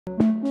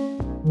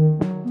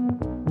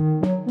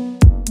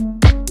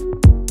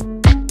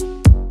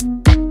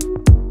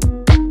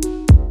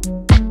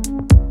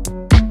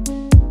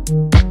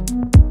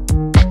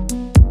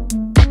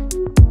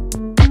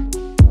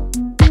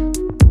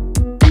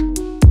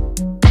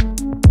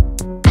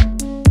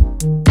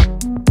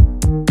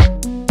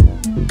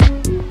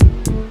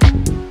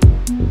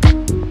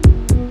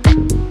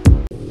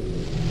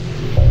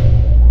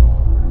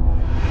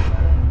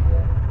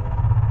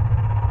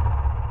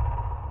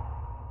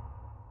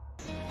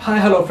Hi,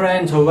 hello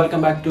friends. So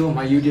welcome back to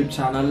my YouTube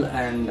channel.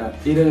 And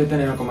ఈ రోజు అయితే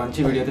నేను ఒక మంచి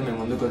వీడియోతో మేము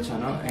ముందుకు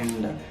వచ్చాను.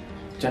 అండ్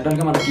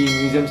జనరల్గా మనకి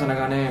మ్యూజియంస్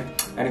అనగానే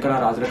వెనకాల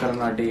రాజుల కాలం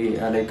నాటి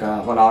లైక్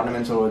వాళ్ళ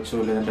ఆర్నమెంట్స్ అవ్వచ్చు,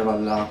 లేదంటే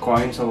వాళ్ళ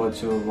కాయిన్స్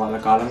అవ్వచ్చు, వాళ్ళ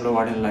కాలంలో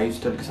వాడిన లైఫ్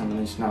స్టైల్కి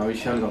సంబంధించిన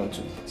విషయాలు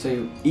కావచ్చు. సో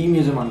ఈ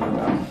మ్యూజియం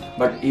అనుకుంటా.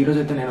 బట్ ఈ రోజు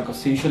అయితే నేను ఒక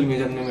సీషెల్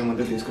మ్యూజియంని మేము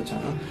ముందుకు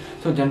తీసుకొచ్చాను.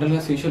 సో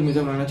జనరల్గా సీషెల్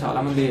మ్యూజియం అనగా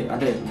చాలామంది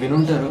అంటే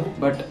వినుంటారు,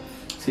 బట్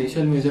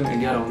సీషెల్ మ్యూజియం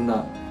ఇండియాలో ఉందా,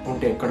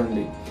 ఉంటే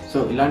ఎక్కడుంది, సో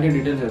ఇలాంటి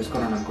డీటెయిల్స్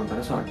తెలుసుకోవాలని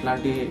అనుకుంటారు. సో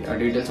అట్లాంటి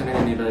డీటెయిల్స్ అనేది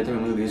నేను ఈరోజు అయితే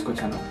మేము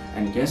తీసుకొచ్చాను.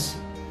 అండ్ ఎస్,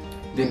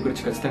 దీని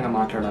గురించి ఖచ్చితంగా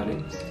మాట్లాడాలి.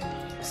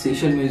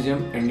 సీషెల్ మ్యూజియం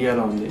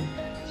ఇండియాలో ఉంది.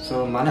 సో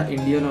మన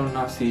ఇండియాలో ఉన్న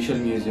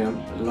సీషెల్ మ్యూజియం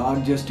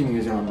లార్జెస్ట్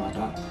మ్యూజియం అనమాట.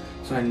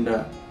 So and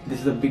this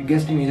is the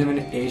biggest museum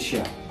in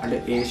Asia, అంటే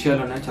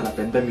ఏషియాలోనే చాలా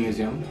పెద్ద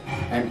మ్యూజియం.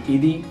 అండ్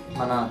ఇది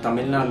మన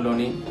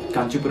తమిళనాడులోని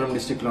కంచిపురం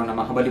డిస్టిక్లో ఉన్న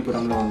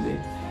మహాబలిపురంలో ఉంది.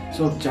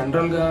 సో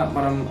జనరల్గా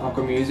మనం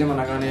ఒక మ్యూజియం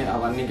అనగానే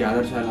అవన్నీ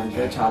గ్యాదర్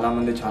చేయాలంటే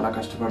చాలామంది చాలా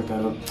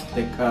కష్టపడతారు.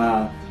 లైక్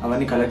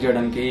అవన్నీ కలెక్ట్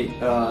చేయడానికి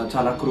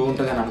చాలా క్రూ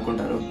ఉంటుంది అని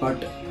అనుకుంటారు.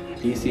 బట్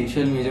ఈ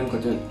సీషెల్ మ్యూజియంకి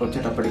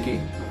వచ్చేటప్పటికి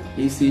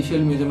ఈ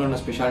సీషెల్ మ్యూజియంలో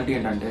ఉన్న స్పెషాలిటీ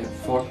ఏంటంటే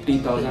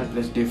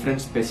 40,000+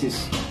 డిఫరెంట్ స్పెసీస్,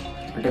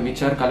 అంటే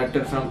which are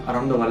collected from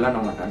around the world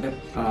అనమాట. అంటే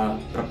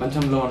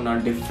ప్రపంచంలో ఉన్న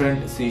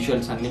డిఫరెంట్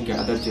సీషెల్స్ అన్ని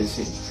గ్యాదర్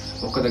చేసి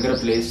ఒక దగ్గర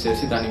ప్లేస్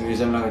చేసి దాన్ని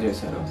మ్యూజియం లాగా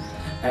చేశారు.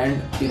 అండ్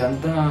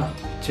ఇదంతా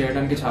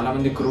చేయడానికి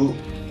చాలామంది క్రూ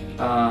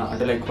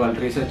అంటే లైక్ వాళ్ళు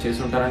రీసెర్చ్ చేసి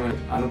ఉంటారని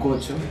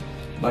అనుకోవచ్చు.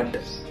 బట్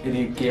ఇది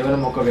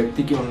కేవలం ఒక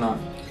వ్యక్తికి ఉన్న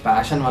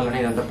ప్యాషన్ వల్లనే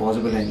ఇదంతా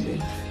పాసిబుల్ అయింది.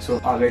 సో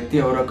ఆ వ్యక్తి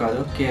ఎవరో కాదు,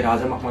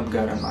 K.RAJA మొహమ్మద్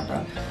గారు అనమాట.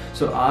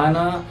 సో ఆయన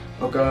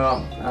ఒక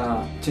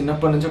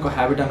చిన్నప్పటి నుంచి ఒక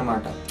హ్యాబిట్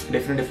అనమాట,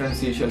 డిఫరెంట్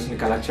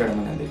సీషెల్స్ని కలెక్ట్ చేయడం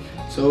అనేది.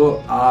 సో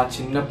ఆ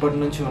చిన్నప్పటి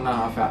నుంచి ఉన్న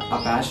ఆ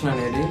ప్యాషన్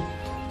అనేది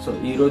సో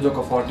ఈరోజు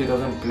ఒక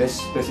 40,000+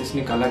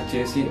 స్పెసీస్ని కలెక్ట్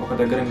చేసి ఒక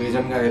దగ్గర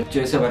మ్యూజియంగా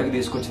చేసే వరకు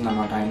తీసుకొచ్చింది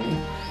అనమాట ఆయన్ని.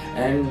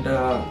 అండ్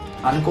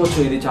అనుకోవచ్చు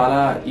ఇది చాలా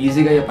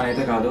ఈజీగా అయ్యే పని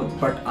అయితే కాదు,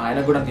 బట్ ఆయన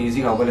కూడా అంత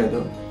ఈజీగా అవ్వలేదు.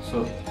 So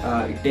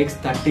it takes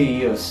 30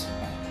 years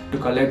to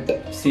collect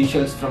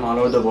Seychelles from all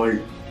over the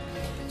world.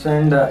 So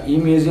and ఈ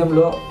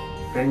మ్యూజియంలో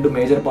 2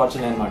 మేజర్ పార్ట్స్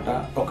ఉన్నాయన్నమాట.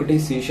 ఒకటి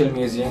సీషెల్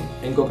మ్యూజియం,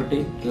 ఇంకొకటి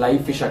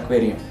live fish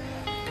aquarium.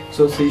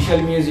 So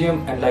Seychelles museum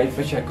and live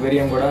fish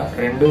aquarium కూడా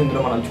రెండు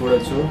ఇందులో మనం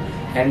చూడొచ్చు.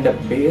 అండ్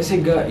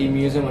బేసిక్గా ఈ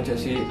మ్యూజియం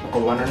వచ్చేసి ఒక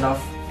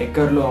 1.5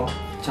 acre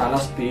చాలా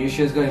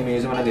స్పేషియస్గా ఈ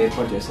మ్యూజియం అనేది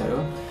ఏర్పాటు చేశారు.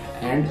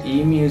 అండ్ ఈ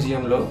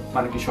మ్యూజియంలో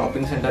మనకి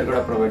షాపింగ్ సెంటర్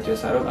కూడా ప్రొవైడ్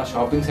చేశారు. ఆ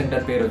షాపింగ్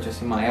సెంటర్ పేరు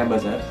వచ్చేసి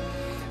మాయాబజార్.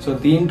 సో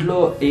దీంట్లో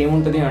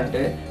ఏముంటుంది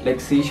అంటే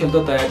లైక్ సీషెల్తో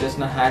తయారు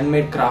చేసిన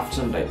హ్యాండ్మేడ్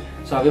క్రాఫ్ట్స్ ఉంటాయి.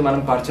 సో అవి మనం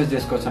పర్చేస్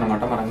చేసుకోవచ్చు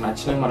అనమాట. మనకు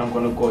నచ్చినవి మనం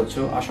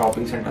కొనుక్కోవచ్చు ఆ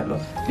షాపింగ్ సెంటర్లో.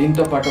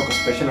 దీంతో పాటు ఒక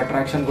స్పెషల్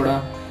అట్రాక్షన్ కూడా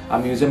ఆ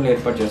మ్యూజియంలో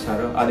ఏర్పాటు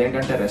చేశారు.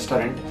 అదేంటంటే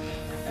రెస్టారెంట్.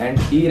 అండ్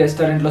ఈ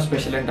రెస్టారెంట్లో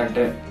స్పెషల్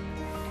ఏంటంటే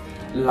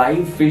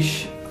లైవ్ ఫిష్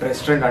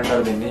రెస్టారెంట్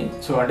అంటారు దీన్ని.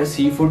 సో అంటే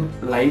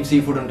లైవ్ సీ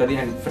ఫుడ్ ఉంటుంది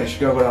అండ్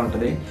ఫ్రెష్గా కూడా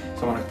ఉంటుంది.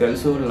 సో మనకు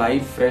తెలుసు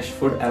లైవ్ ఫ్రెష్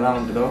ఫుడ్ ఎలా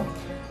ఉంటుందో.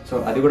 సో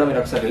అది కూడా మీరు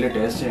ఒకసారి వెళ్ళి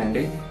టేస్ట్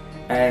చేయండి.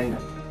 అండ్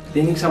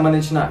దీనికి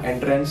సంబంధించిన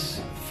ఎంట్రన్స్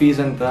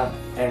ఫీజ్ ఎంత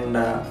అండ్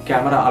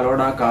కెమెరా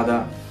అలౌడా కాదా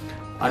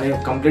అనే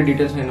కంప్లీట్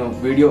డీటెయిల్స్ నేను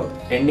వీడియో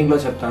ఎండింగ్లో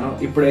చెప్తాను.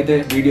 ఇప్పుడైతే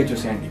వీడియో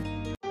చూసేయండి.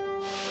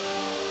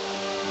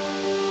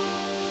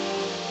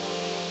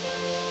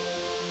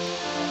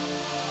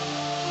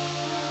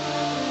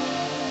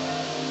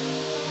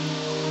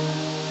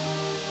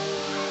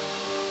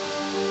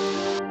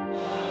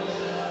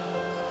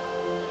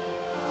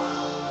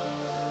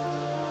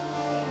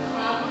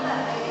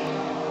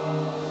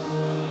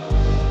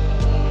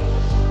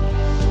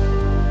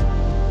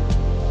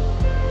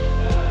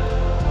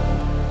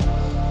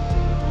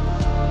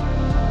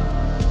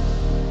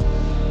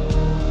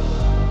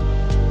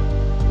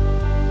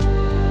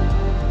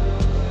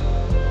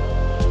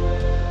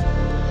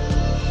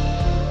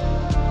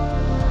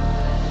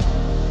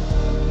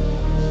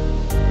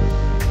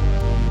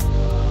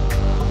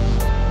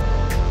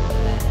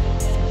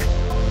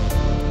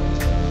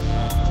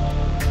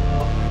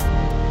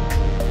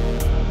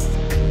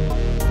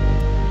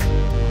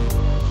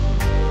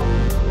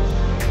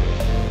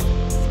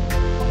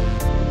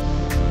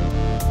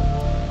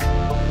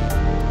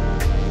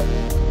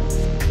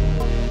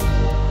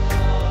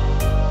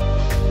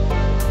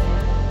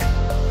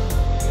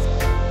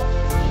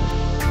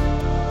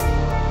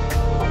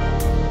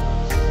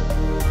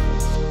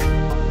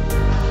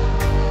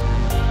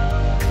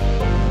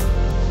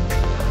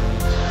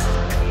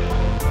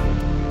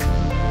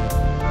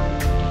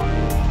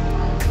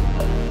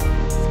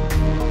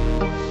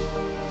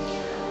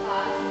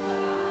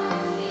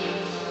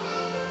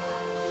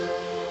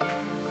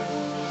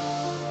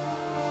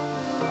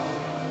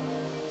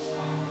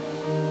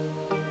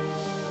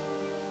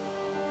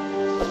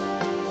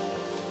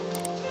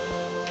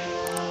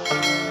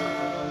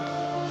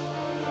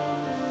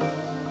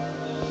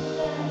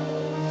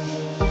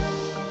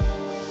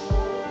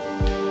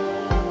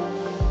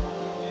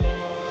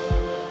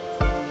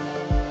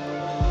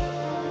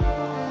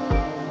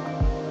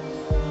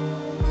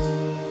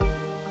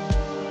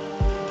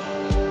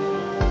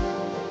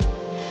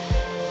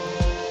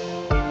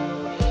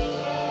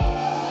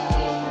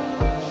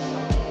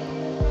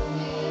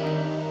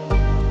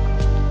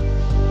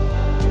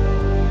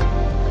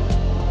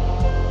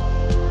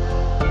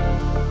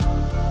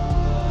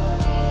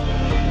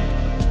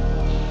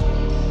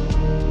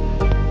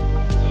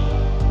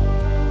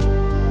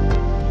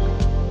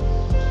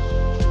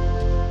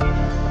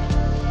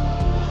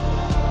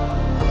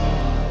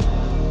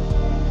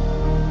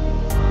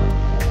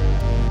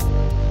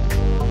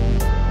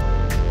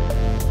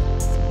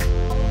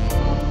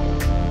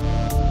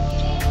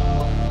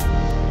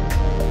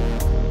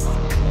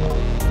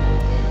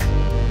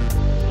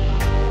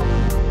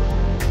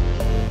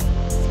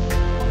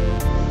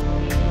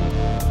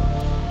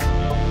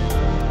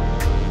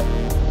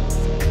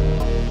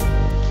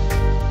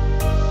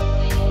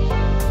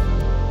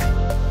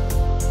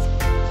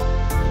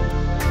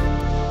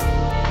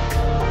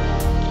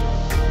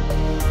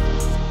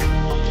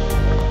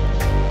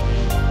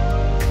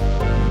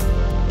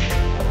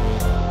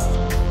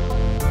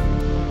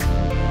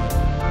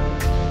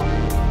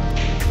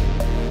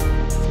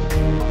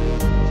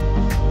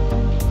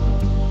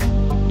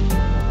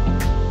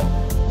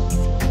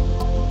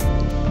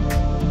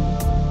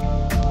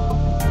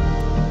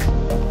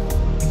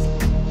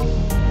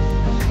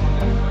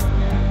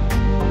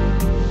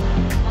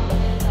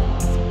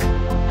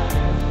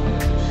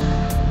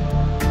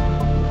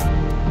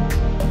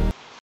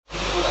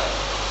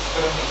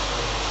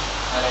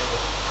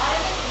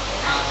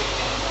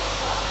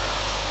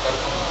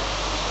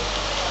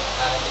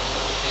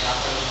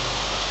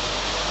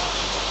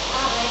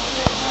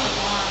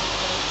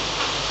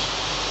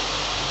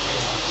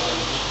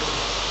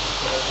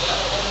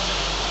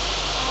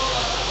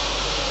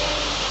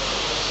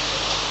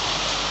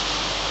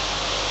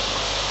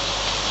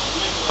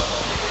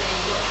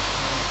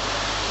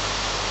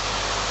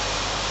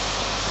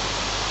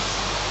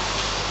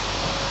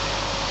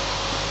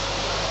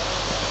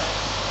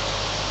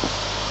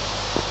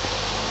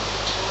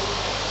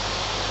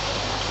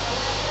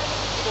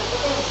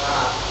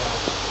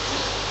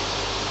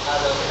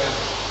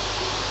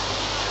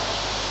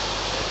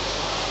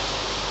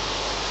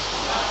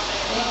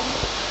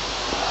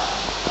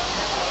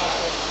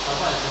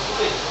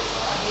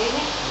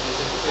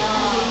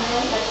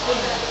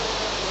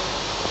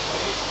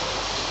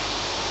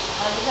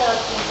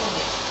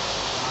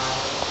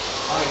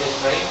 It is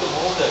trying to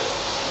move that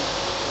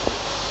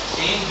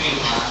same green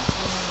man.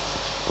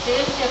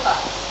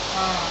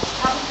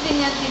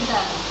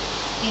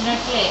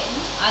 తినట్లే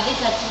అది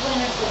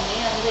చచ్చిపోయినట్టుంది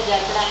అందుకే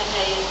జరపడానికి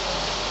ట్రై చేస్తుంది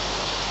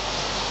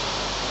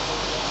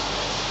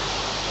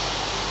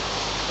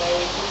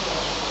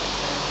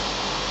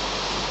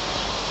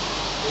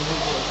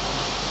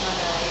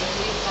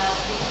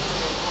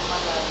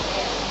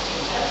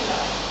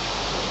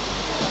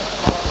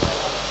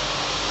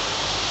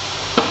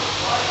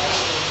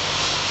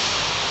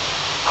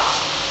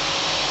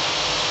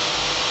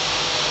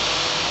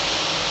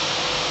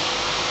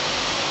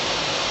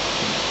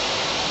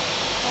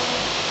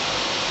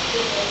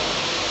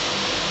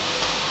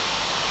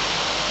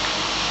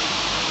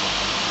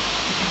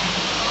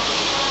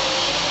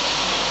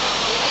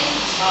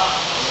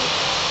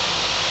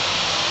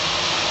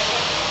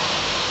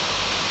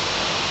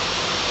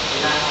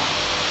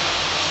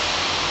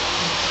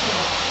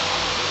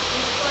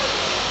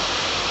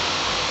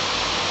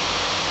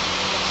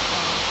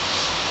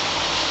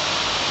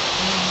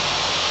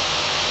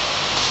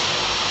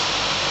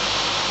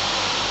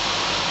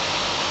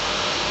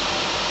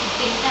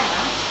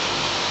తింటారా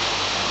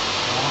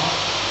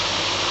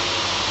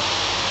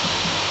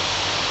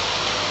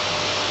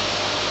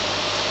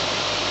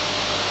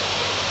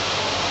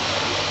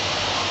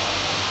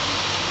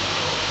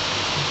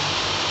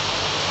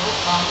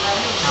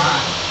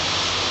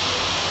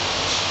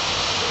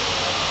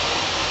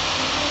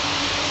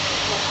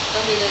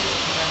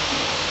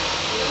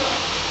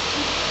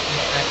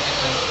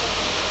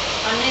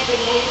అన్నీ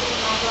పెళ్ళి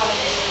నాకు వాళ్ళ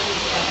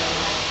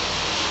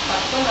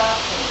పట్టుకొని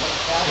రాస్తుంది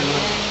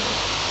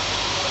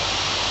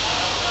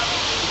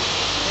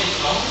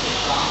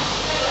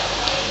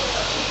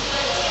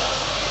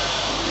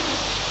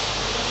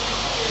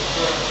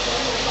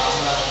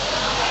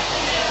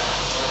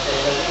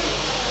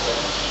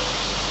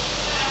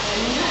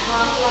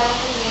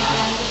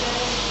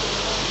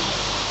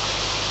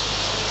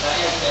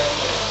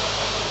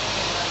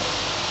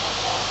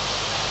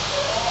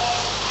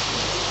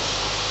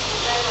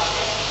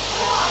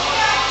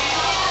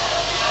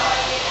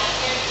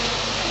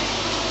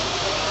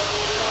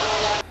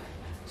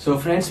సో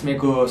ఫ్రెండ్స్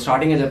మీకు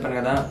స్టార్టింగ్ చెప్పాను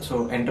కదా సో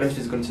ఎంట్రన్స్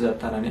ఫీజ్ గురించి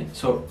చెప్తానని.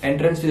 సో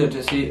ఎంట్రన్స్ ఫీజ్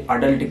వచ్చేసి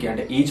అడల్ట్ కి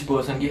అంటే ఈచ్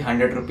పర్సన్ కి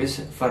 100 rupees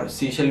for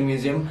Seychelles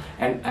museum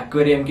and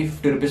aquarium కి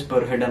 50 రూపీస్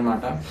పర్ హెడ్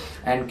అనమాట.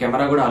 అండ్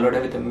కెమెరా కూడా allowed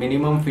with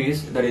minimum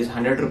fees that is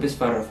 100 rupees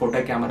for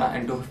photo camera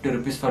and 250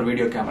 rupees for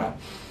video camera.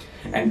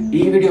 And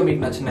ఈ video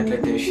మీకు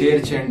నచ్చినట్లయితే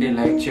share చేయండి,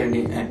 like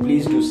చేయండి and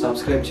please do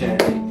subscribe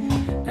చేయండి.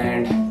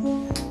 And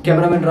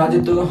cameraman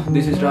రాజుతో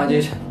this is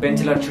Rajesh,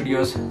 pencil art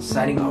studios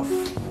signing off.